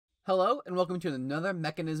Hello, and welcome to another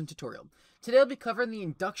Mekanism tutorial. Today I'll be covering the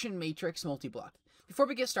Induction Matrix multi-block. Before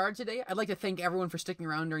we get started today, I'd like to thank everyone for sticking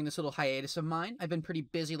around during this little hiatus of mine. I've been pretty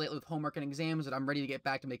busy lately with homework and exams, and I'm ready to get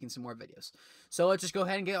back to making some more videos. So let's just go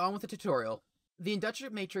ahead and get on with the tutorial. The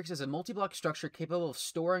Induction Matrix is a multi-block structure capable of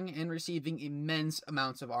storing and receiving immense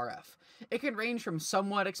amounts of RF. It can range from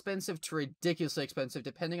somewhat expensive to ridiculously expensive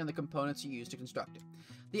depending on the components you use to construct it.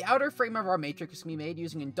 The outer frame of our matrix can be made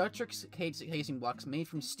using induction casing blocks made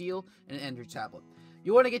from steel and an energy tablet.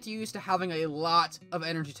 You want to get used to having a lot of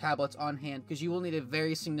energy tablets on hand because you will need a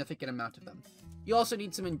very significant amount of them. You also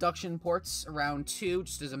need some induction ports, around 2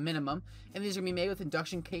 just as a minimum, and these are going to be made with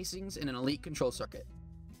induction casings and an elite control circuit.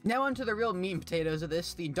 Now onto the real meat and potatoes of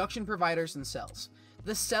this, the induction providers and cells.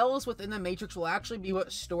 The cells within the matrix will actually be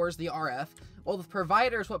what stores the RF, while the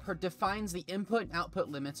provider is what defines the input and output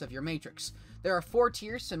limits of your matrix. There are 4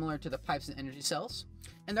 tiers similar to the pipes and energy cells,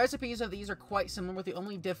 and the recipes of these are quite similar, with the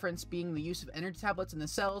only difference being the use of energy tablets in the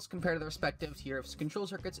cells compared to the respective tier of control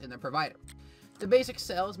circuits in the provider. The basic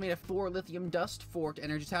cell is made of 4 lithium dust, 4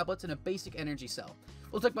 energy tablets, and a basic energy cell.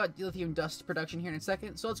 We'll talk about lithium dust production here in a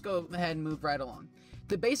second, so let's go ahead and move right along.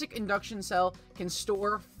 The basic induction cell can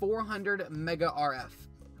store 400 mega RF.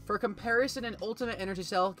 For comparison, an ultimate energy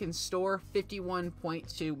cell can store 51.2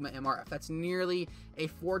 MRF. That's nearly a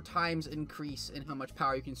 4 times increase in how much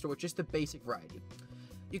power you can store with just the basic variety.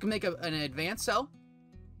 You can make an advanced cell,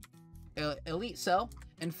 an elite cell,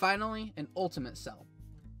 and finally an ultimate cell.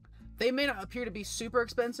 They may not appear to be super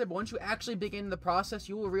expensive, but once you actually begin the process,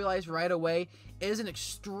 you will realize right away it is an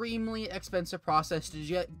extremely expensive process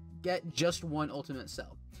to get just one ultimate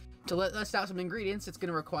cell. To list out some ingredients, it's going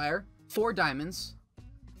to require 4 diamonds,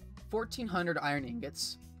 1,400 iron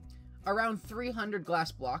ingots, around 300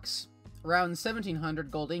 glass blocks, around 1,700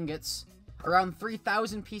 gold ingots, around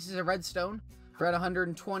 3,000 pieces of redstone, around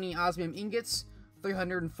 120 osmium ingots,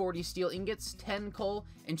 340 steel ingots, 10 coal,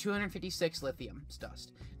 and 256 lithium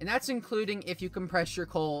dust. And that's including if you compress your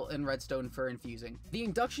coal and redstone for infusing. The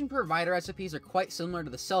induction provider recipes are quite similar to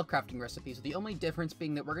the cell crafting recipes, with the only difference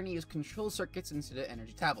being that we're going to use control circuits instead of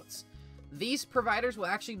energy tablets. These providers will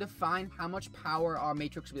actually define how much power our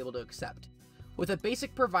matrix will be able to accept. With a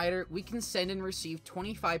basic provider, we can send and receive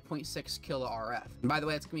 25.6 kilo RF. And by the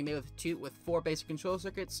way, it's going to be made with 4 basic control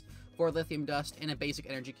circuits, 4 lithium dust, and a basic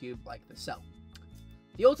energy cube like the cell.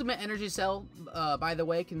 The ultimate energy cell, by the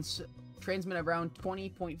way, can transmit around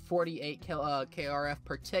 20.48 KRF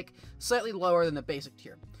per tick, slightly lower than the basic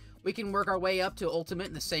tier. We can work our way up to ultimate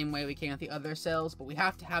in the same way we can with the other cells, but we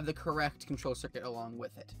have to have the correct control circuit along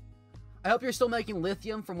with it. I hope you're still making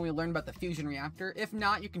lithium from when we learned about the fusion reactor. If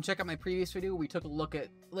not, you can check out my previous video where we took a look at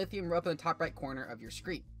lithium up in the top right corner of your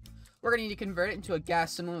screen. We're going to need to convert it into a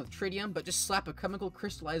gas similar to tritium, but just slap a chemical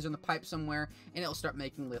crystallizer in the pipe somewhere and it'll start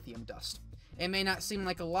making lithium dust. It may not seem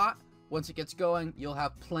like a lot. Once it gets going, you'll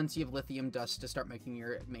have plenty of lithium dust to start making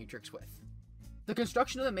your matrix with. The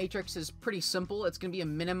construction of the matrix is pretty simple. It's going to be a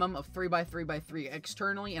minimum of 3x3x3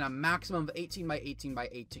 externally and a maximum of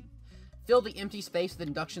 18x18x18. Fill the empty space with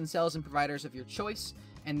induction cells and providers of your choice,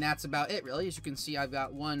 and that's about it really. As you can see, I've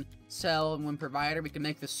got 1 cell and 1 provider. We can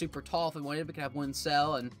make this super tall if we wanted. We could have 1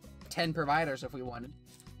 cell and 10 providers if we wanted.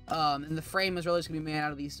 And the frame is really just going to be made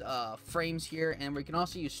out of these frames here, and we can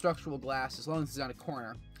also use structural glass as long as it's on a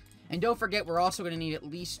corner. And don't forget, we're also going to need at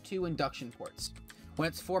least 2 induction ports. When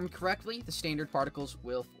it's formed correctly, the standard particles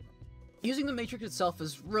will form. Using the matrix itself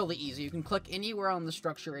is really easy. You can click anywhere on the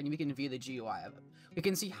structure and we can view the GUI of it. We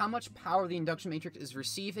can see how much power the induction matrix is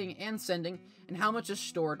receiving and sending, and how much is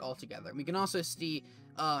stored altogether. We can also see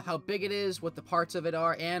how big it is, what the parts of it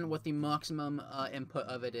are, and what the maximum input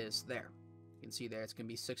of it is there. You can see there it's going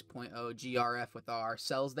to be 6.0 GRF with our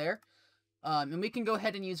cells there. And we can go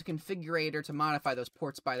ahead and use a configurator to modify those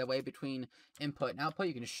ports, by the way, between input and output.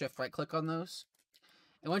 You can just shift right click on those.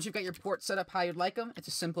 And once you've got your ports set up how you'd like them, it's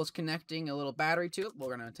as simple as connecting a little battery to it.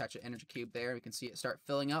 We're going to attach an energy cube there. We can see it start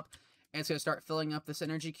filling up. And it's going to start filling up this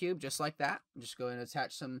energy cube just like that. I'm just going to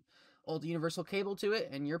attach some old universal cable to it,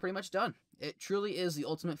 and you're pretty much done. It truly is the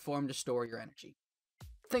ultimate form to store your energy.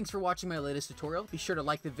 Thanks for watching my latest tutorial. Be sure to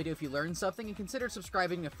like the video if you learned something, and consider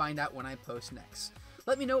subscribing to find out when I post next.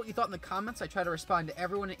 Let me know what you thought in the comments. I try to respond to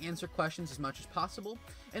everyone and answer questions as much as possible.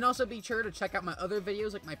 And also be sure to check out my other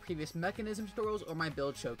videos like my previous Mekanism tutorials or my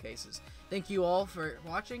build showcases. Thank you all for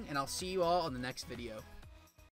watching, and I'll see you all on the next video.